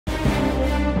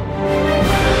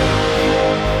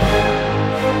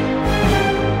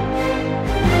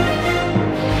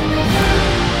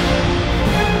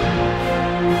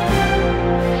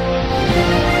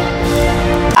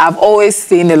I've always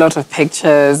seen a lot of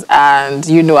pictures and,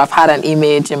 you know, I've had an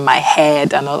image in my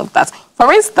head and all of that.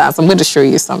 For instance, I'm going to show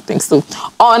you something. So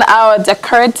on our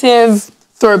decorative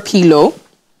throw pillow,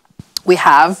 we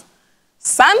have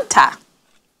Santa.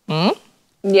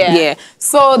 Yeah.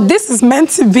 So this is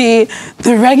meant to be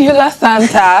the regular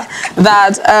Santa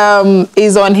that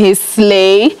is on his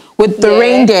sleigh with the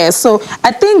reindeer. So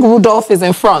I think Rudolph is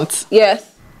in front.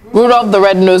 Yes. Rudolph the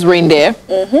red-nosed reindeer.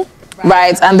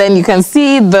 Right. And then you can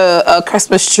see the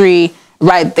Christmas tree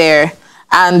right there.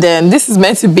 And then this is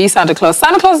meant to be Santa Claus.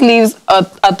 Santa Claus lives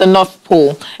at the North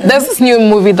Pole. There's this new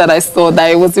movie that I saw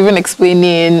that it was even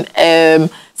explaining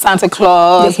Santa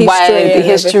Claus, the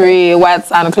history, why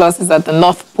Santa Claus is at the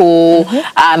North Pole,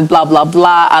 and blah, blah,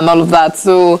 blah, and all of that.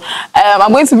 So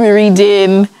I'm going to be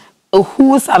reading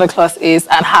who Santa Claus is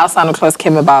and how Santa Claus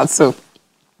came about. So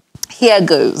here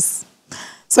goes.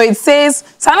 So it says,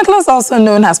 Santa Claus, also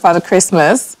known as Father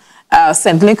Christmas,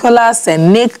 St. Nicholas, St.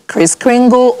 Nick, Kris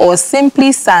Kringle, or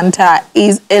simply Santa,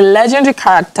 is a legendary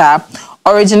character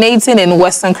originating in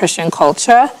Western Christian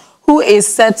culture who is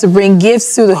said to bring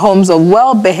gifts to the homes of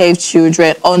well-behaved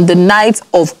children on the night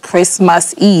of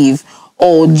Christmas Eve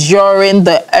or during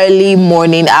the early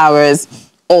morning hours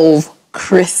of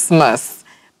Christmas.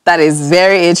 That is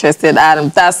very interesting,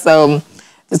 and that's the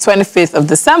 25th of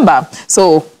December.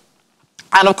 So,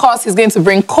 and of course, he's going to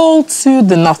bring coal to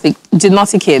the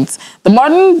naughty kids. The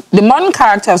modern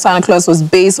character of Santa Claus was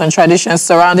based on traditions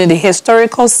surrounding the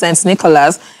historical Saint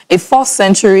Nicholas, a 4th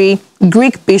century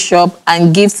Greek bishop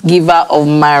and gift giver of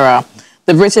Myra,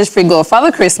 the British figure of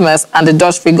Father Christmas, and the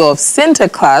Dutch figure of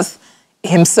Sinterklaas,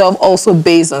 himself also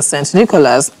based on Saint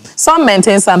Nicholas. Some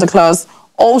maintain Santa Claus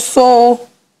also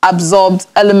absorbed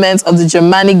elements of the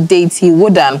Germanic deity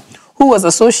Wodan, who was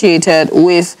associated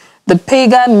with the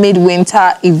pagan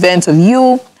midwinter event of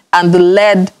Yule and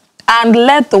led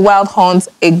the wild hunt,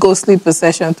 a ghostly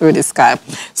procession through the sky.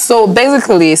 So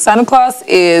basically, Santa Claus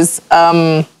is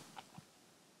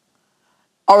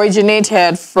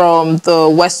originated from the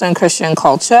Western Christian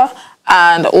culture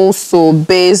and also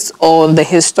based on the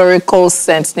historical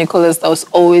Saint Nicholas that was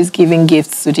always giving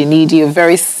gifts to the needy,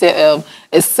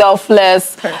 a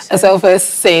selfless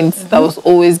saint that was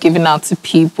always giving out to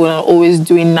people and always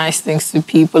doing nice things to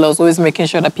people. I was always making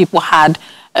sure that people had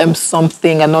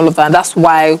something and all of that. And that's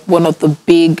why one of the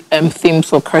big themes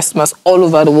for Christmas all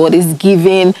over the world is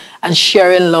giving and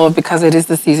sharing love, because it is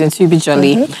the season to be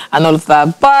jolly and all of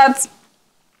that. But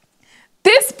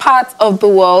this part of the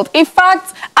world, in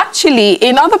fact, actually,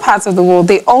 in other parts of the world,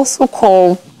 they also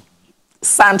call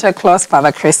Santa Claus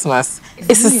Father Christmas.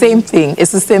 It's the same thing.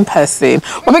 It's the same person.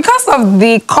 But because of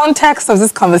the context of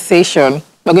this conversation,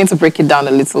 we're going to break it down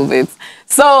a little bit.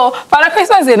 So Father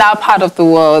Christmas in our part of the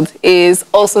world is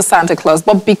also Santa Claus.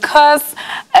 But because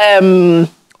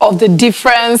of the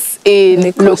difference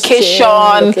in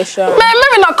location,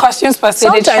 maybe not costumes per se.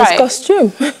 Sometimes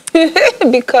costume.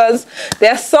 Because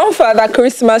there's some Father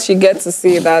Christmas you get to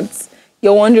see that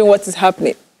you're wondering what is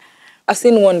happening. I've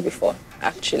seen one before,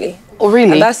 actually. Oh,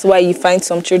 really? And that's why you find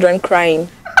some children crying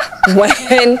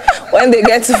when they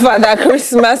get to Father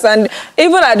Christmas. And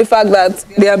even at the fact that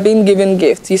they are being given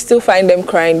gifts, you still find them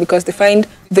crying because they find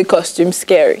the costume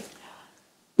scary.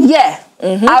 Yeah.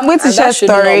 I'm going to share a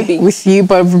story with you,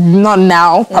 but not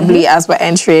now, probably as we're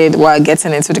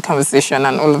getting into the conversation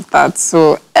and all of that.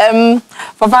 So,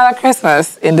 for Father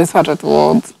Christmas in this part of the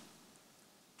world,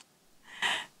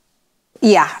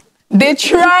 they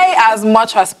try as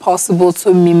much as possible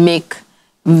to mimic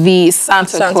the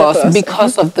Santa Claus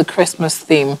because of the Christmas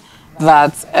theme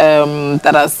that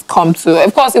that has come to.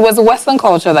 Of course, it was a Western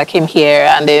culture that came here,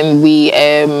 and then we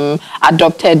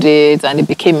adopted it, and it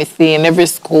became a thing. Every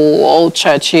school, all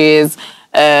churches,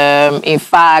 in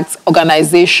fact,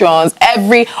 organizations,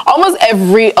 almost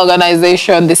every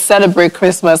organization, they celebrate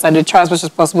Christmas and they try as much as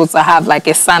possible to have like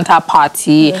a Santa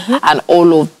party and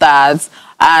all of that.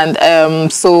 And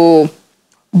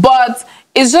but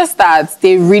it's just that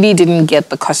they really didn't get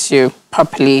the costume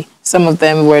properly. Some of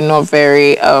them were not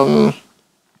very...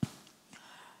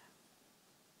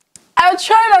 I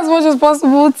tried as much as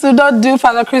possible to not do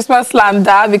Father Christmas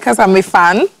slander because I'm a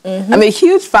fan. I'm a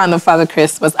huge fan of Father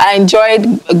Christmas. I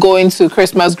enjoyed going to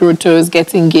Christmas grottos,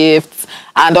 getting gifts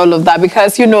and all of that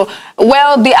because, you know,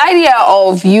 well, the idea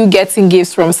of you getting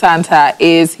gifts from Santa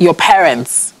is your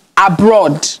parents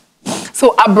abroad.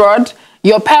 So abroad,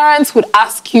 your parents would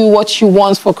ask you what you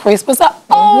want for Christmas. Like,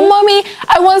 oh, mommy,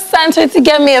 I want Santa to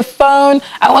get me a phone.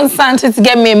 I want Santa to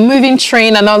get me a moving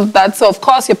train and all of that. So, of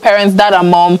course, your parents, dad and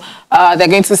mom, they're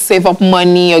going to save up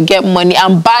money or get money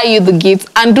and buy you the gifts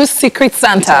and do Secret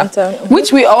Santa.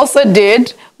 Which we also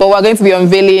did. but we're going to be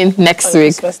unveiling next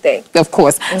week. Christmas Day. Of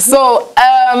course. So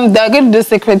they're going to do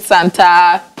Secret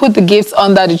Santa, put the gifts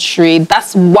under the tree.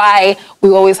 That's why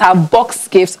we always have boxed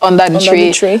gifts under the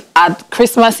tree at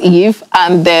Christmas Eve.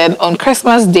 And then on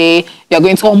Christmas Day, you're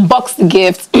going to unbox the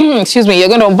gifts. Excuse me, you're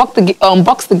going to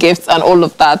unbox the gifts and all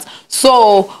of that.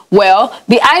 So, well,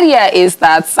 the idea is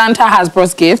that Santa has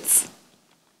brought gifts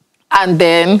and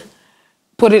then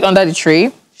put it under the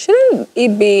tree. Shouldn't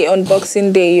it be on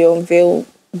Boxing Day you unveil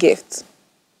gifts?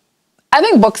 I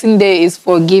think Boxing Day is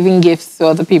for giving gifts to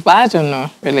other people. I don't know,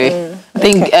 really.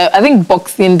 I think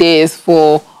Boxing Day is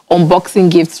for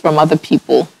unboxing gifts from other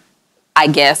people, I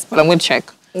guess. But I'm going to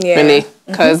check, really.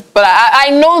 But I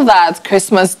know that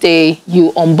Christmas Day,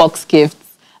 you unbox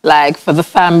gifts, like for the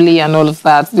family and all of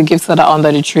that. The gifts that are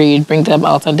under the tree, you bring them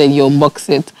out and then you unbox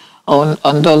it on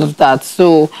all of that.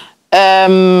 So,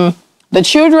 the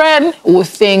children will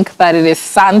think that it is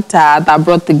Santa that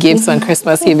brought the gifts on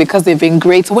Christmas Eve because they've been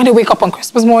great. So when they wake up on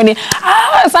Christmas morning,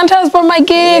 Santa has brought my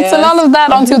gifts and all of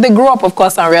that until they grow up, of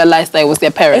course, and realize that it was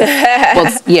their parents.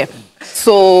 But yeah.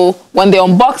 So when they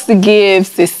unbox the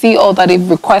gifts, they see all that they've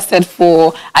requested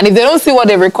for. And if they don't see what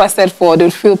they've requested for,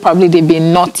 they'll feel probably they've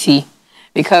been naughty.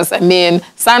 Because, I mean,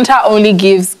 Santa only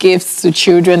gives gifts to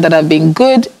children that have been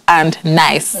good and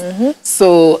nice.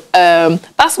 So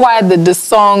that's why the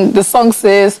song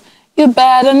says, you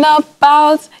better not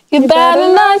pout, you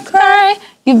better not cry,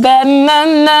 you better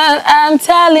not, I'm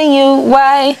telling you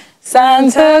why.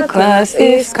 Santa Claus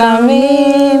is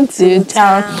coming to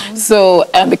town. So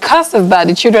because of that,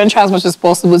 the children try as much as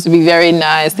possible to be very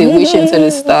nice. They wish into the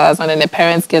stars and then their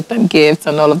parents get them gifts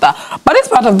and all of that. But this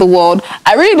part of the world,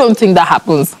 I really don't think that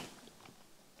happens.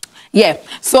 Yeah,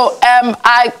 so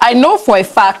I know for a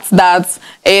fact that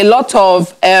a lot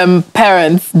of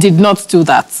parents did not do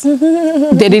that.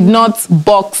 They did not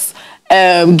box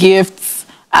gifts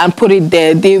and put it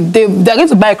there. They're going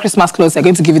to buy a Christmas clothes, they're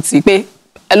going to give it to you.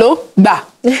 Hello? Bah.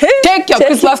 Take your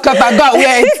Christmas clothes and go and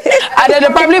wear it. And then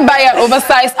they'll probably buy an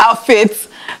oversized outfit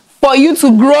for you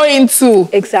to grow into.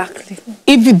 Exactly.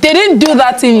 If they didn't do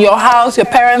that in your house, your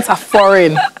parents are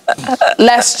foreign.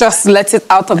 Let's just let it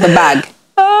out of the bag.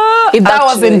 If that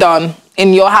wasn't done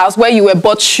in your house, where you were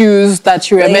bought shoes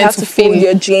that you were meant to fit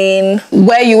your jean,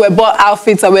 where you were bought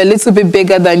outfits that were a little bit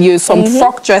bigger than you, some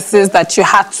frock dresses that you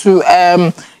had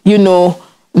to, you know,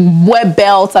 wear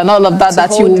belts and all of that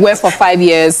that you wear for 5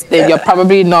 years, then you're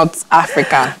probably not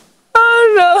African.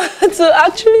 Oh no, to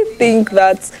actually think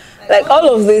that like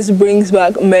all of this brings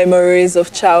back memories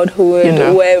of childhood, you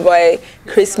know, whereby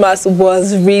Christmas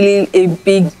was really a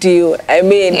big deal. I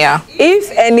mean,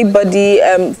 if anybody,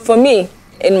 for me,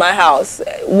 in my house,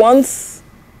 once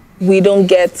we don't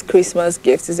get Christmas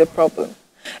gifts is a problem.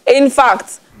 In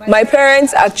fact, my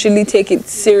parents actually take it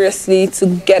seriously to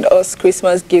get us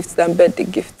Christmas gifts than birthday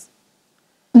gifts.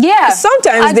 Yeah.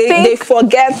 Sometimes they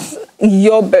forget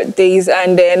your birthdays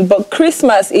but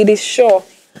Christmas, it is sure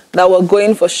that we're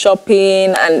going for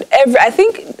shopping and I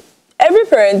think every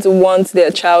parent wants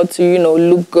their child to, you know,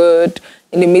 look good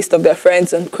in the midst of their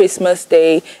friends on Christmas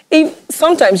Day.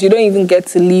 Sometimes you don't even get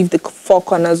to leave the four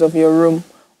corners of your room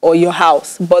or your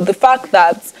house. But the fact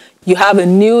that you have a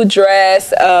new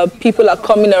dress, people are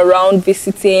coming around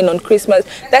visiting on Christmas.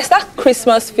 There's that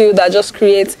Christmas feel that just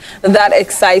creates that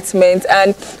excitement.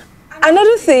 And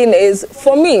another thing is,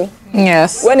 for me,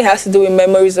 when it has to do with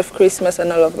memories of Christmas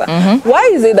and all of that, why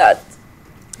is it that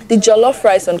the jollof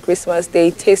rice on Christmas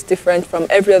Day tastes different from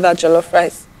every other jollof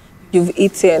rice you've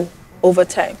eaten over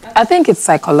time? I think it's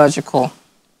psychological.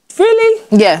 Really?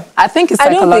 Yeah, I think it's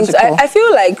psychological. I don't think so. I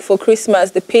feel like for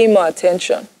Christmas, they pay more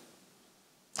attention.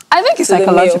 I think it's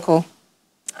psychological.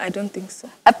 I don't think so.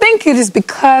 I think it is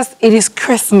because it is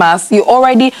Christmas. You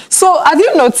already... So have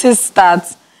you noticed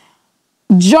that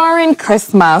during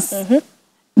Christmas,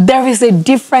 there is a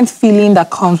different feeling that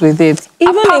comes with it?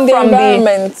 Even in the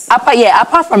environment.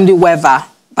 Apart from the weather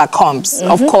that comes.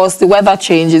 Of course, the weather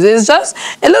changes. It's just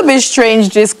a little bit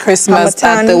strange this Christmas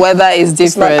that the weather is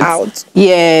different. It's not out.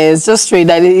 Yeah, it's just strange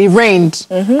that it rained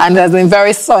and it has been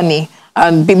very sunny.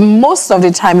 And most of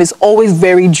the time, it's always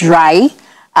very dry.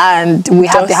 And we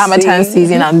have the Harmattan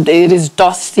season and it is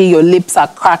dusty, your lips are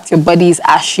cracked, your body is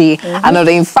ashy. And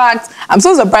in fact, I'm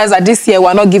so surprised that this year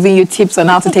we're not giving you tips on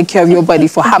how to take care of your body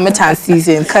for Harmattan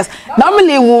season. Because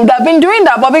normally we would have been doing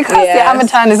that, but because the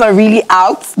Harmattan is not really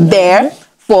out there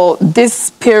for this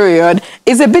period,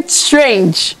 it's a bit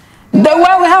strange.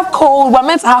 Where we have cold, we're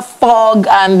meant to have fog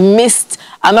and mist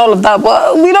and all of that,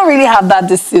 but we don't really have that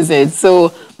this season.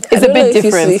 So it's a bit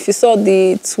different. If you saw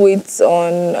the tweets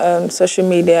on social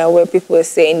media where people were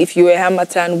saying, if you were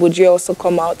Harmattan, would you also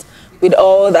come out with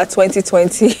all that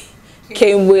 2020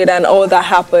 came with and all that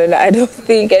happened. I don't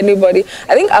think anybody,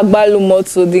 I think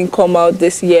Agbalumoto didn't come out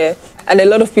this year, and a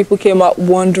lot of people came out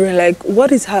wondering, like,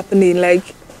 what is happening? Like,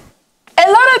 a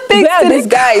lot of things. Where are these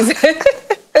guys?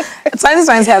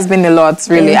 2020 has been a lot,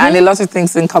 really, and a lot of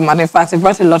things in common. In fact, it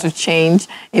brought a lot of change.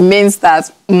 It means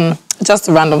that, just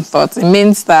a random thought, it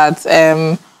means that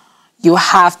you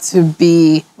have to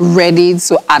be ready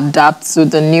to adapt to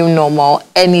the new normal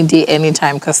any day,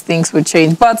 anytime, because things will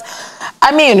change. But,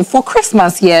 I mean, for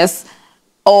Christmas, yes,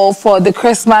 or for the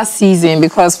Christmas season,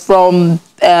 because from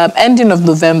ending of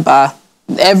November,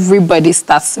 everybody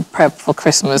starts to prep for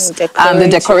Christmas, and the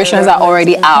decorations are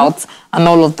already out and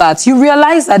all of that. You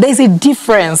realize that there's a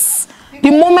difference.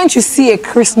 The moment you see a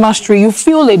Christmas tree, you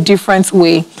feel a different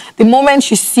way. The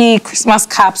moment you see Christmas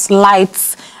caps,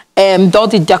 lights, all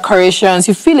the decorations,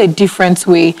 you feel a different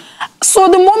way. So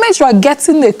the moment you are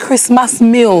getting the Christmas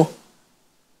meal,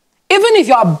 even if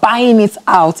you are buying it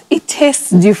out, it tastes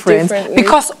different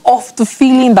because of the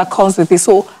feeling that comes with it.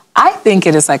 So I think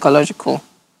it is psychological.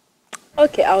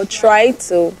 Okay, I'll try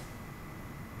to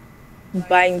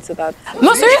buy into that.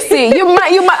 No, seriously, you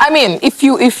might. I mean, if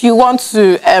you want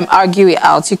to argue it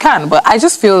out, you can. But I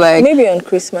just feel like maybe on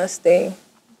Christmas Day,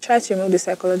 try to remove the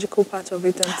psychological part of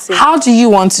it and see. How do you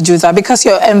want to do that? Because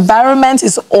your environment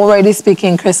is already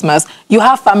speaking Christmas. You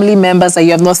have family members that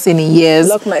you have not seen in years.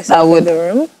 Lock myself in the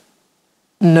room.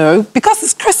 No, because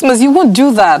it's Christmas. You won't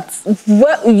do that.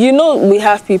 Well, you know, we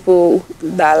have people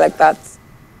that are like that.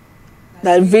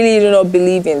 That really do not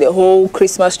believe in the whole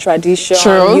Christmas tradition.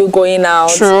 True. You going out.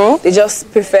 True. They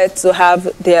just prefer to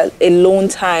have their alone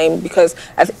time because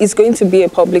it's going to be a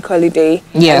public holiday.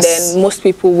 Yes. And then most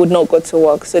people would not go to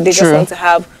work. So they just want to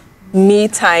have me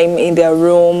time in their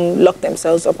room, lock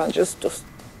themselves up and just do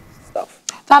stuff.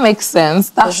 That makes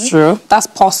sense. That's true. That's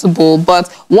possible. But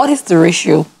what is the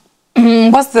ratio?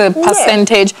 What's the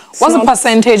percentage? What's the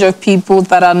percentage of people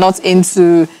that are not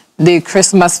into the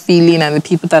Christmas feeling and the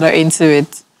people that are into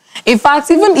it? In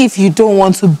fact, even if you don't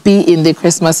want to be in the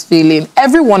Christmas feeling,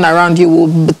 everyone around you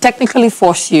will technically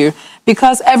force you,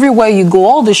 because everywhere you go,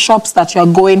 all the shops that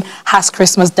you're going has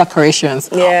Christmas decorations.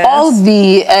 Yes. All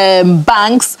the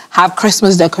banks have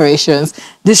Christmas decorations.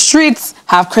 The streets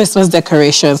have Christmas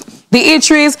decorations. The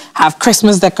eateries have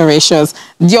Christmas decorations.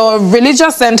 Your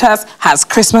religious centers has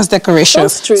Christmas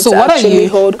decorations. Some streets actually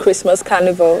hold Christmas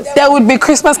carnivals. There would be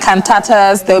Christmas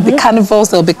cantatas, there would be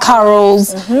carnivals, there would be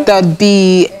carols, there would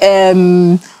be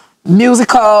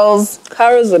musicals.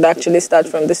 Carols would actually start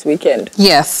from this weekend.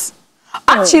 Yes.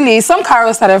 Actually, some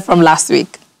carols started from last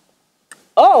week.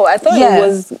 Oh, I thought it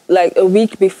was like a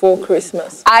week before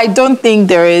Christmas. I don't think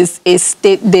there is a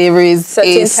standard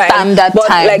time. But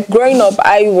like growing up,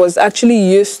 I was actually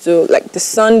used to like the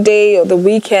Sunday or the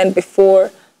weekend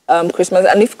before Christmas.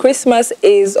 And if Christmas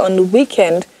is on the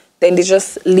weekend, then they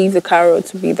just leave the carol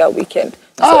to be that weekend.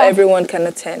 So everyone can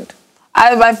attend.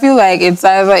 I feel like it's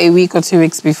either a week or 2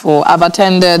 weeks before. I've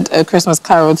attended a Christmas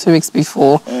carol 2 weeks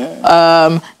before.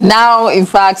 Now, in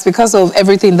fact, because of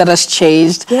everything that has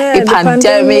changed, the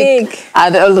pandemic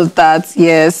and all of that,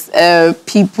 yes,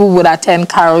 people would attend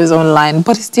carols online,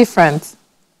 but it's different.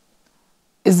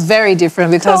 It's very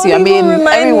different because,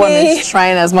 everyone is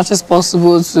trying as much as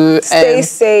possible to stay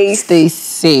safe. Stay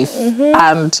safe.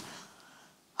 And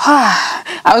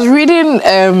I was reading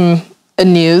a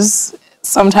news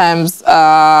sometimes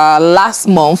last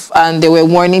month, and they were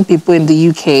warning people in the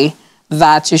UK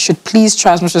that you should please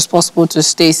try as much as possible to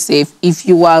stay safe. If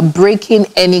you are breaking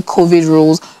any COVID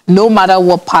rules, no matter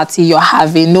what party you're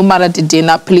having, no matter the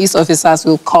dinner, police officers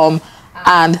will come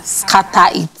and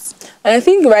scatter it. And I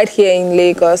think right here in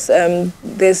Lagos,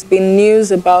 there's been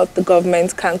news about the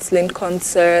government cancelling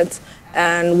concerts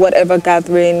and whatever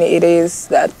gathering it is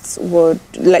that would,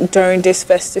 like during this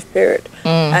festive period.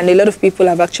 And a lot of people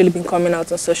have actually been coming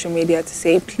out on social media to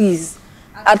say, please,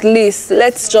 at least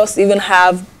let's just even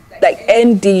have, like,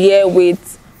 end the year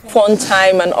with fun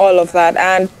time and all of that.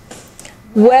 And,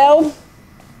 well,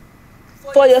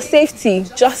 for your safety,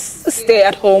 just stay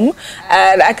at home.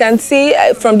 And I can see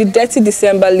from the Dirty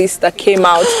December list that came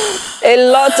out,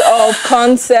 a lot of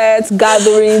concerts,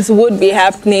 gatherings would be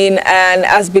happening and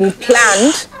has been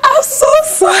planned. I'm so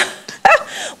sorry.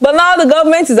 But now the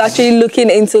government is actually looking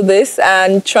into this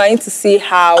and trying to see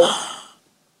how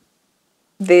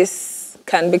this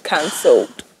can be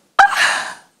cancelled.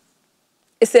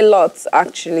 It's a lot,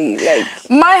 actually. Like,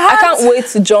 I can't wait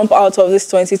to jump out of this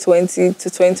 2020 to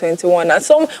 2021. And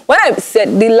when I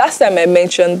said, the last time I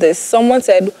mentioned this, someone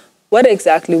said, what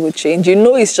exactly would change? You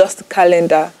know, it's just a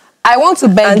calendar. I want to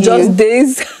beg and you. And just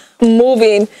days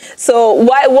moving. So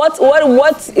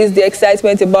what is the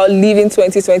excitement about leaving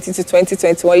 2020 to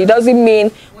 2021? It doesn't mean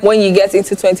when you get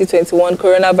into 2021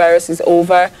 coronavirus is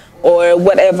over or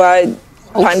whatever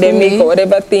pandemic or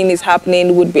whatever thing is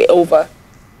happening would be over.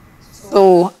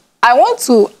 So I want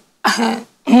to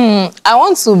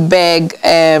beg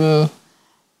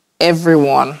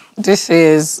everyone. This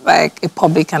is like a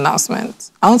public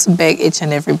announcement. I want to beg each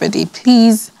and everybody,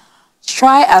 please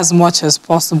try as much as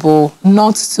possible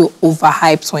not to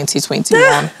overhype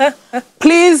 2021.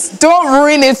 Please don't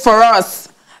ruin it for us.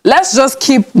 Let's just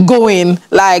keep going.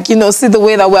 Like, you know, see the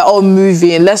way that we're all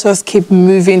moving. Let's just keep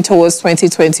moving towards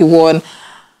 2021.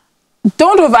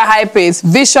 Don't overhype it.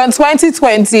 Vision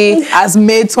 2020 has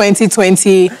made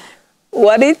 2020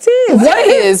 what it is. What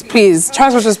it is, please. Try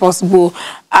as much as possible.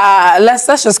 Let's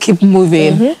just keep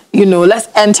moving. You know, let's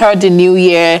enter the new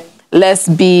year. Let's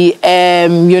be,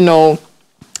 you know,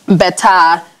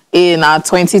 better in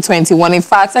 2021. In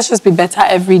fact, let's just be better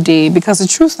every day, because the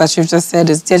truth that you've just said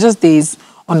is they're just days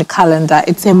on the calendar.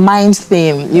 It's a mind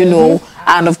thing, you know.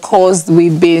 And of course,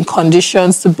 we've been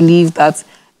conditioned to believe that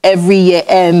every year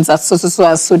ends at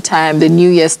so time, the new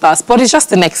year starts. But it's just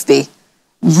the next day.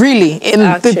 Really, in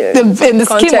the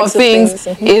scheme of things,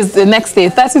 is the next day.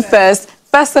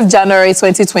 1st of January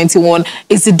 2021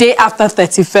 is the day after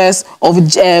 31st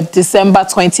of December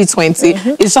 2020.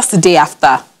 It's just the day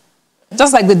after.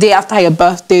 Just like the day after your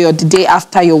birthday or the day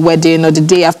after your wedding or the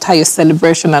day after your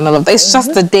celebration and all of that. It's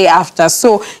just the day after.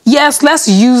 So, yes, let's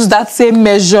use that same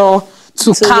measure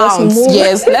to count.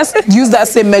 Yes, let's use that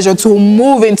same measure to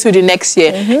move into the next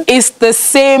year. It's the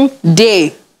same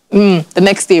day. The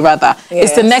next day, rather. Yes.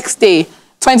 It's the next day,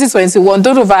 2021.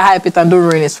 Don't overhype it and don't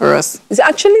ruin it for us. It's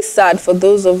actually sad for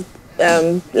those of,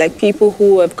 like, people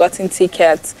who have gotten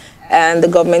tickets and the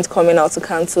government coming out to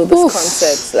cancel this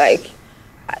concert. Like,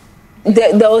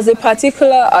 there was a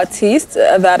particular artist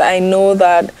that I know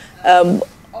that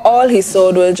all he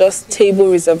sold were just table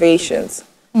reservations.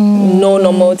 No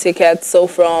normal tickets. So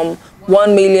from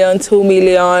 1 million, 2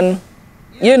 million,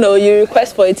 you know, you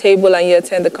request for a table and you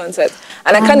attend the concert.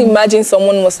 And I can't imagine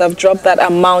someone must have dropped that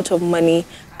amount of money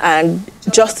and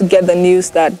just to get the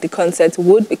news that the concert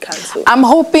would be cancelled. I'm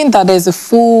hoping that there's a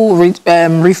full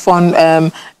refund,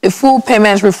 a full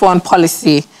payment refund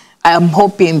policy. I'm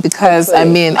hoping, because I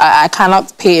mean, I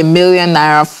cannot pay ₦1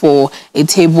 million for a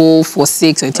table for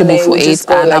 6 or a table for 8,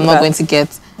 and like I'm not going to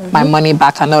get my money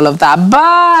back and all of that.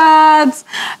 But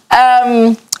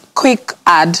quick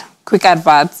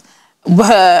advert.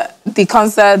 But the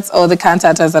concerts or the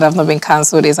cantatas that have not been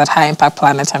cancelled is at High Impact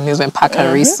Planet Amusement Park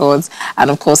and Resorts,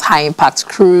 and of course High Impact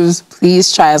Cruise.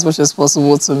 Please try as much as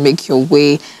possible to make your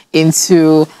way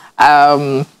into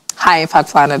High Impact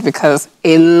Planet, because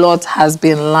a lot has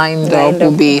been lined up.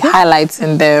 We'll be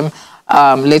highlighting them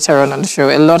later on the show.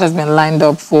 A lot has been lined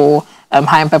up for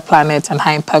High Impact Planet and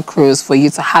High Impact Cruise for you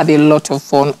to have a lot of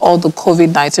fun. All the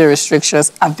COVID-19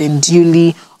 restrictions have been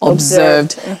duly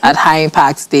observed at High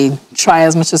Impact. They try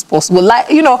as much as possible. Like,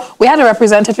 you know, we had a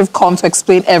representative come to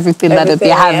explain everything that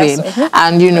they're having.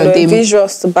 And, you know, they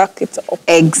visuals to back it up.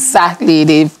 Exactly.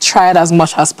 They've tried as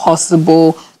much as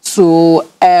possible to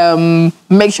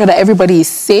make sure that everybody is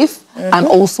safe and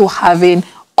also having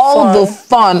all the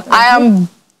fun. I am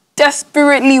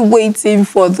desperately waiting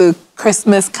for the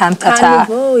Christmas cantata.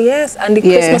 Carnival, yes, and the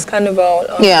Christmas carnival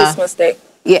on Christmas Day.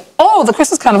 Yeah. Oh, the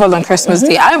Christmas carnival on Christmas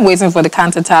Day. I'm waiting for the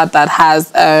cantata that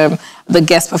has the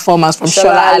guest performance from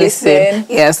Shola Allison.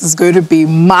 Yes, it's going to be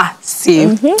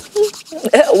massive.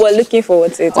 We're looking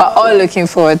forward to it. We're all looking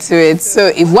forward to it. So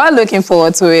if we're looking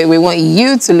forward to it, we want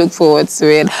you to look forward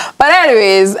to it. But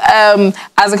anyways,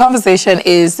 as the conversation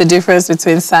is the difference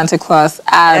between Santa Claus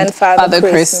and Father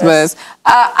Christmas,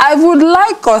 I would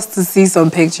like us to see some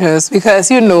pictures,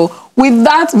 because, you know, with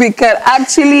that we can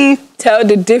actually tell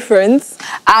the difference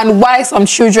and why some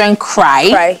children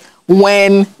cry.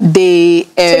 When they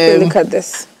take a look at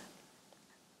this.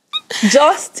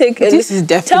 Just take a look. This is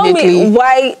definitely. Tell me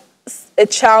why a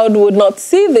child would not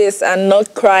see this and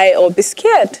not cry or be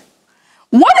scared.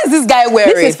 What is this guy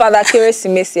wearing? This is Father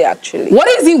Keresimesi, actually. What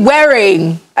is he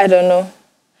wearing? I don't know.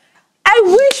 I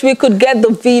wish we could get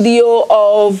the video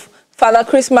of Father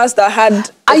Christmas that had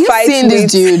a Are you fight seeing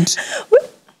this dude?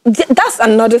 That's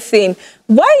another thing.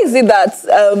 Why is it that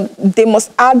they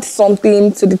must add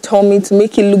something to the tummy to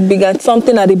make it look big and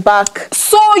something at the back?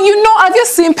 So, you know, have you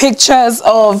seen pictures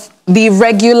of the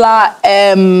regular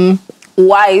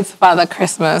white Father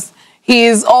Christmas? He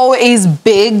is always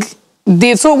big.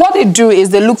 So what they do is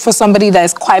they look for somebody that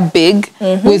is quite big,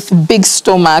 with big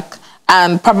stomach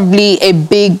and probably a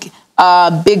bigger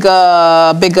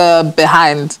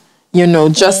behind, you know,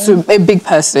 just to, a big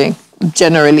person.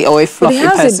 generally, or a fluffy He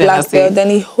has person. a black belt, then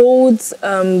he holds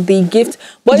the gift.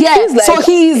 But Yeah, it feels like so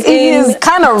he's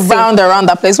kind of round around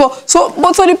that place. So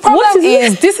the problem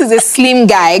is this is a slim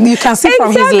guy. You can see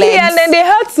from his legs. And then they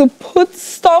had to put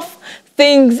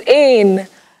things in.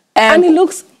 And it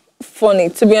looks funny,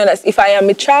 to be honest. If I am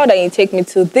a child and you take me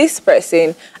to this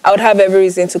person, I would have every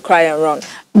reason to cry and run.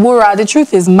 Wura, the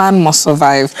truth is man must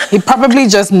survive. He probably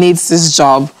just needs his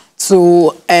job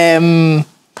to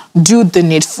do the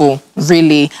needful,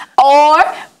 really. Or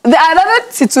the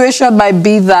another situation might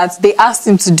be that they asked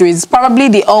him to do it. It's probably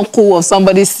the uncle of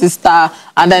somebody's sister,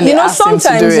 and then they asked him to do it.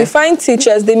 Sometimes you find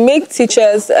teachers, they make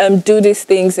teachers do these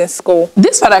things in school.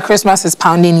 This Father Christmas is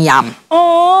pounding yam.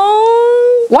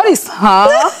 Oh, what is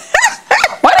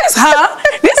what is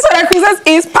This Father Christmas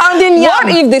is pounding yam. What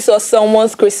if this was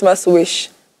someone's Christmas wish?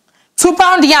 To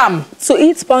pound yam. To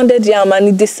eat pounded yam, and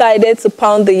he decided to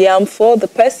pound the yam for the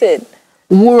person.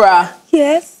 Wura.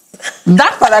 Yes.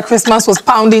 That Father Christmas was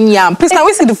pounding yam. Please, can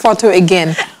we see the photo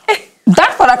again?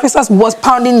 That Father Christmas was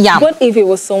pounding yam. What if it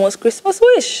was someone's Christmas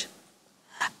wish?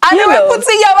 And they were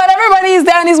putting yam, and everybody is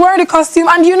there, and he's wearing the costume,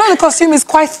 and you know the costume is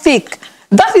quite thick.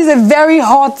 That is a very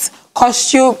hot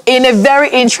costume in a very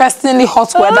interestingly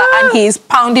hot weather, and he is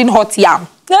pounding hot yam.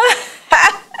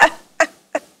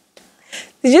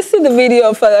 Did you see the video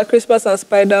of Father Christmas and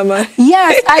Spider-Man?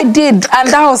 Yes, I did, and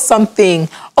that was something.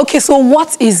 Okay, so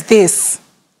what is this?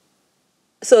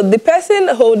 So the person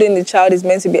holding the child is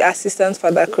meant to be Assistant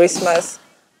Father Christmas.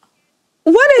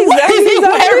 What is he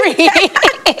wearing?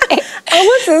 And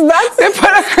what is that? The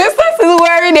Father Christmas is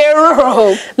wearing a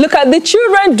robe. Look at the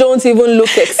children don't even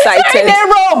look excited. He's wearing a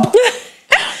robe.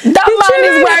 That man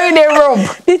is wearing a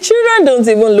robe. The children don't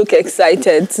even look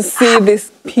excited to see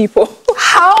these people.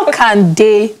 How can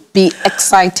they be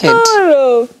excited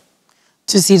to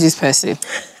see this person?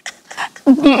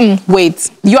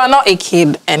 Wait, you are not a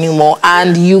kid anymore,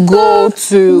 and you go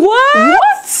to...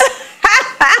 What?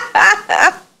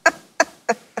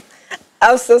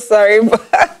 I'm so sorry, but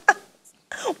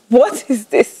what is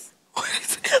this? What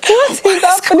is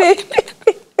happening?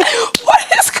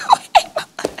 What is going on?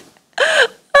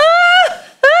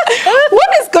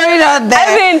 What is going on there?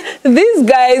 I mean, these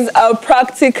guys are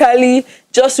practically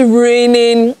just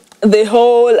ruining the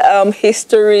whole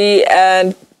history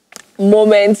and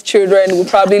moments children will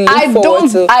probably look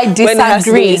forward to. I disagree. When it has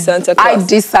to do with Santa Claus. I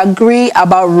disagree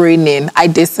about ruining. I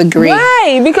disagree.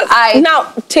 Why? Because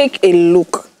now take a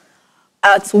look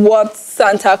at what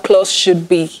Santa Claus should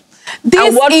be.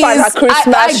 And what Father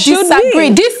Christmas should be.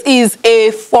 This is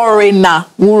a foreigner,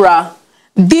 Wura.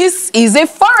 This is a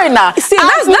foreigner. See,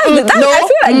 I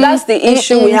feel like that's the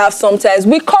issue we have sometimes.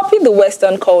 We copy the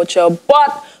Western culture,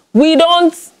 but we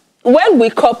don't. When we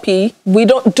copy, we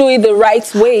don't do it the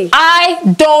right way. I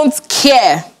don't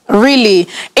care, really.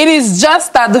 It is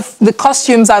just that the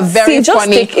costumes are very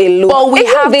funny. Take a look. But we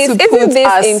have to put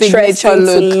our signature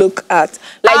look. To look at.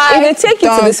 Like, if they take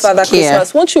you to this Father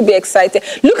Christmas, won't you be excited?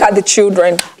 Look at the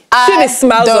children. See the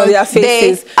smiles on their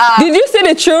faces. Did you see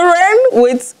the children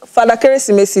with Father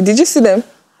Keresimesi? Did you see them?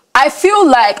 I feel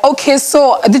like, okay,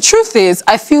 so the truth is,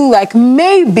 I feel like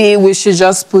maybe we should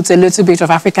just put a little bit of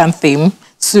African theme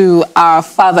to our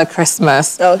Father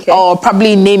Christmas. Okay. Or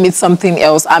probably name it something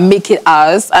else and make it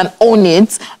ours and own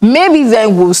it. Maybe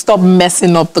then we'll stop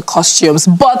messing up the costumes.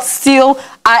 But still,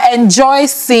 I enjoy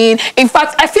seeing... In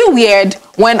fact, I feel weird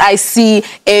when I see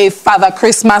a Father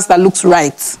Christmas that looks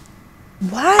right.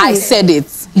 Why? I said it.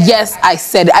 Yes, I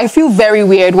said it. I feel very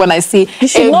weird when I see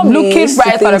a looking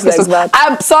right Father Christmas. Like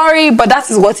I'm sorry, but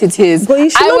that is what it is.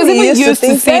 I was even used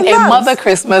to seeing a Mother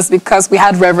Christmas because we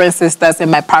had Reverend sisters in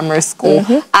my primary school,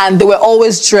 and they were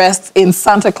always dressed in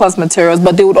Santa Claus materials,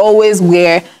 but they would always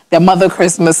wear their Mother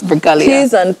Christmas regalia.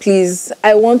 Please and please,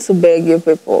 I want to beg you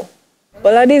people.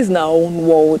 Well, that is our own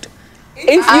world.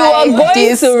 If you are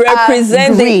going to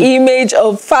represent the image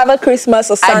of Father Christmas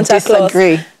or Santa Claus,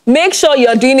 make sure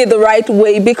you're doing it the right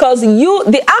way, because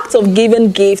the act of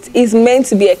giving gift is meant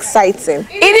to be exciting.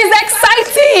 It is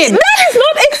exciting. That is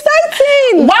not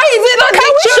exciting. Why is it not?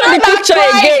 Can we show the picture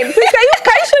again? Please, can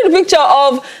you show the picture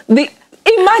of the...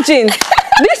 Imagine,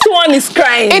 this one is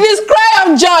crying. It is cry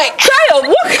of joy. Cry of...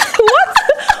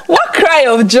 What cry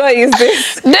of joy is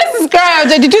this? This is cry of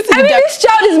joy. Did you see this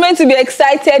child is meant to be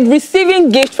excited,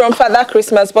 receiving gift from Father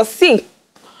Christmas, but see.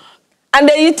 And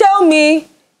then you tell me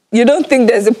you don't think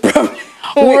there's a problem.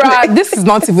 Right, this is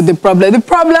not even the problem. The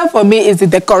problem for me is the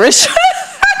decoration.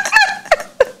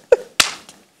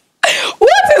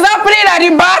 What is happening at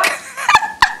the back?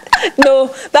 No,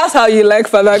 that's how you like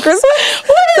Father Christmas.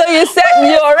 So you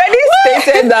already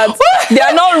stated that they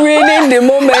are not ruining the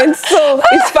moment, so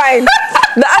it's fine.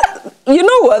 You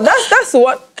know what? That's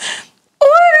what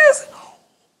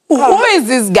Who is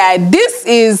this guy? This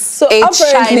is a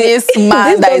Chinese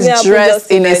man that is dressed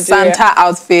in a Santa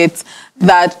outfit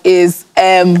that is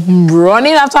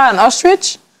running after an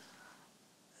ostrich.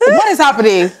 What is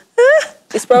happening?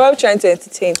 It's probably trying to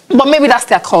entertain. But maybe that's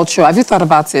their culture. Have you thought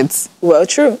about it? Well,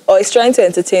 true. Or it's trying to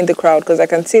entertain the crowd because I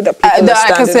can see that people are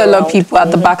I can see a lot of people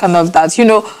at the back and of that. You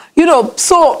know.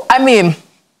 So I mean,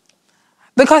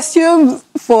 the costume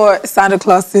for Santa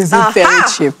Claus is very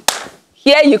cheap.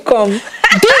 Here you come.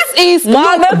 This is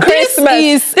Mother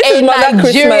Christmas. This is a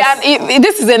Nigerian.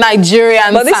 This is a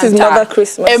Nigerian. But this Santa. is Mother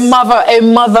Christmas.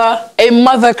 A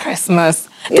mother Christmas.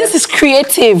 Yes. This is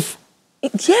creative.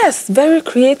 Yes, very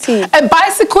creative. A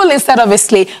bicycle instead of a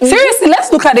sleigh. Seriously,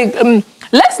 let's look at it.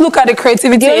 Let's look at the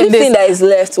creativity The in only this. thing that is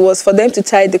left was for them to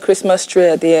tie the Christmas tree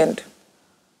at the end.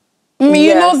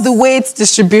 You know, the weight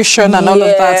distribution and all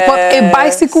of that. But a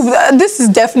bicycle, this is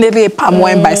definitely a palm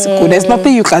wine bicycle. There's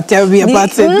nothing you can tell me about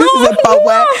it. This is a palm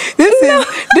wine.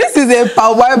 This is a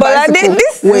palm wine bicycle.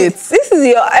 This is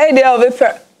your idea of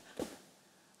a.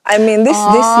 I mean, this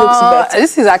looks better.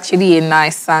 This is actually a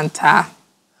nice Santa.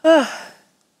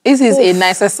 This is a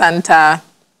nicer Santa.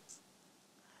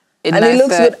 And it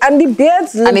looks good. And the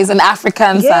beards look... And it's an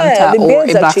African Santa or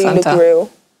a black Santa. Look real.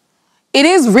 It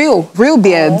is real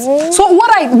beards. So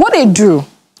what I do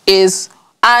is,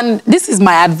 and this is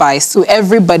my advice to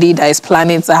everybody that is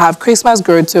planning to have Christmas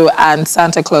grotto and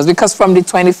Santa Claus, because from the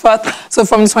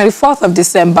 24th of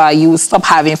December, you will stop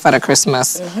having Father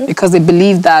Christmas because the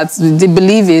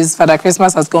belief is Father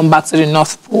Christmas has gone back to the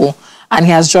North Pole and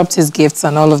he has dropped his gifts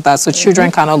and all of that. So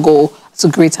children cannot go to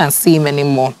greet and see him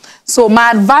anymore. So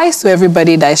my advice to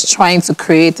everybody that is trying to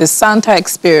create a Santa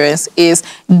experience is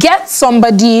get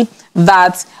somebody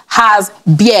that has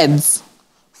beards,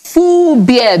 full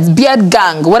beards, beard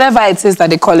gang, whatever it is that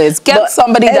they call it. Get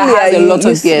somebody that has a lot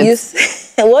of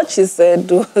beards. What she said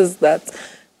was that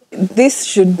this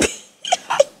should be...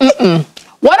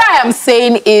 What I am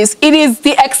saying is, it is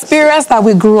the experience that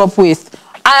we grew up with.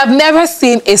 I have never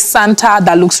seen a Santa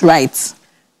that looks right.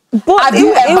 But have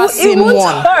you ever seen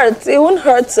one? It won't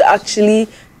hurt to actually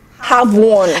have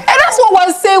one. And that's what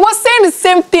we're saying. We're saying the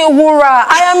same thing, Wura.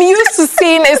 I am used to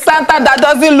seeing a Santa that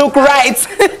doesn't look right.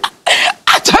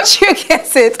 I thought you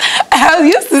get it. I am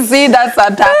used to seeing that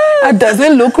Santa that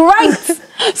doesn't look right.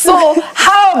 So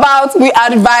how about we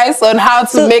advise on how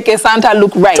to make a Santa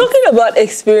look right? Talking about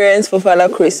experience for Father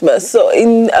Christmas. So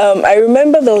I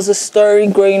remember there was a story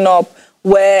growing up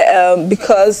where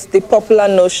because the popular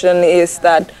notion is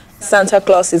that Santa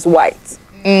Claus is white.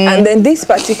 And then this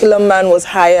particular man was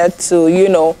hired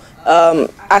to,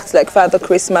 act like Father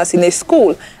Christmas in a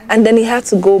school. And then he had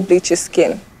to go bleach his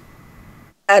skin.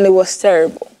 And it was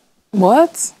terrible.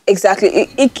 What? Exactly.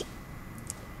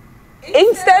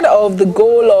 Instead of the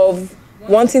goal of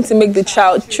wanting to make the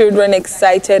children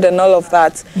excited and all of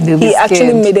that, he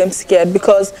actually made them scared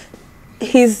because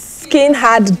his skin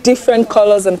had different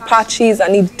colors and patches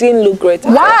and it didn't look great.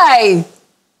 Why?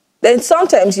 Then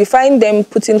sometimes you find them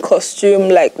putting costume,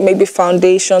 like maybe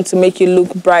foundation to make you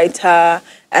look brighter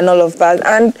and all of that.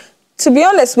 And to be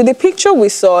honest, with the picture we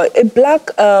saw, a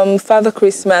black Father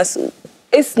Christmas,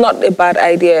 it's not a bad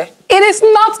idea. It is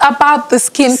not about the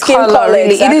skin color,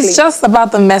 really. Exactly. It is just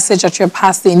about the message that you're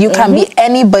passing. You can be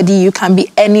anybody, you can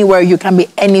be anywhere, you can be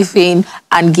anything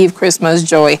and give Christmas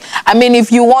joy. I mean,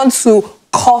 if you want to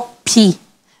copy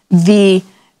the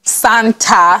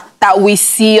Santa that we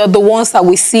see or the ones that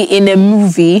we see in a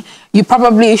movie, you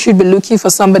probably should be looking for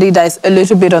somebody that is a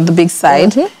little bit on the big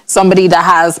side, somebody that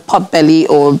has pot belly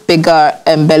or bigger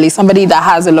belly, somebody that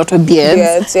has a lot of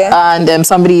beards, and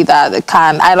somebody that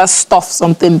can either stuff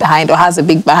something behind or has a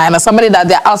big behind, or somebody that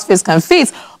their outfits can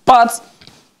fit. But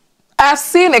I've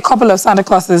seen a couple of Santa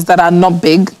Clauses that are not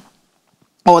big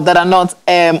or that are not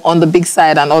on the big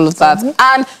side and all of that,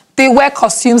 and they wear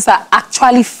costumes that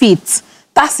actually fit.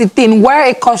 That's the thing. Wear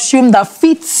a costume that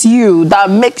fits you, that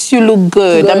makes you look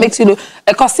good, that makes you look...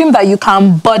 A costume that you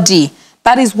can body.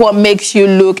 That is what makes you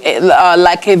look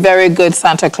like a very good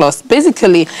Santa Claus.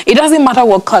 Basically, it doesn't matter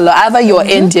what color. Either you're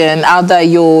Indian, either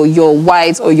you're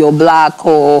white or you're black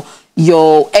or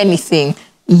you're anything.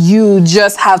 You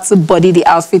just have to body the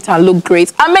outfit and look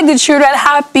great and make the children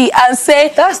happy and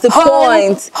say... That's the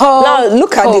point. Now,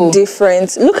 look at the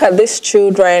difference. Look at these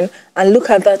children and look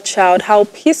at that child. How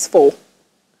peaceful.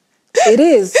 It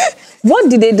is. What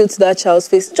did they do to that child's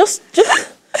face? Just you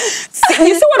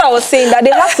see what I was saying? That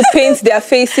they have to paint their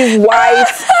faces white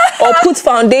or put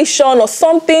foundation or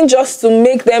something just to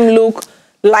make them look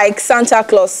like Santa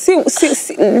Claus. See,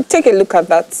 take a look at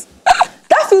that.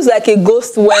 That feels like a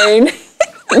ghost wearing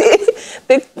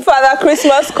the Father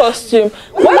Christmas costume.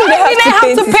 Why do they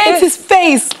have to paint his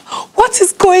face? What What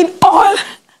is going on?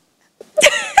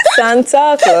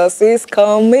 Santa Claus is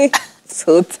coming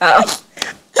to town.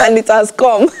 And it has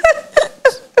come.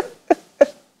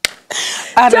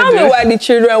 Tell me why the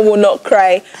children will not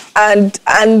cry and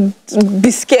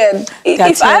be scared.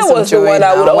 If I was the one,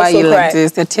 I would also cry. Why are you like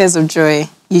this? They're tears of joy.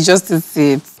 You just did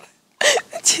see it.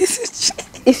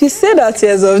 If you say that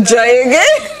tears of joy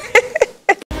again...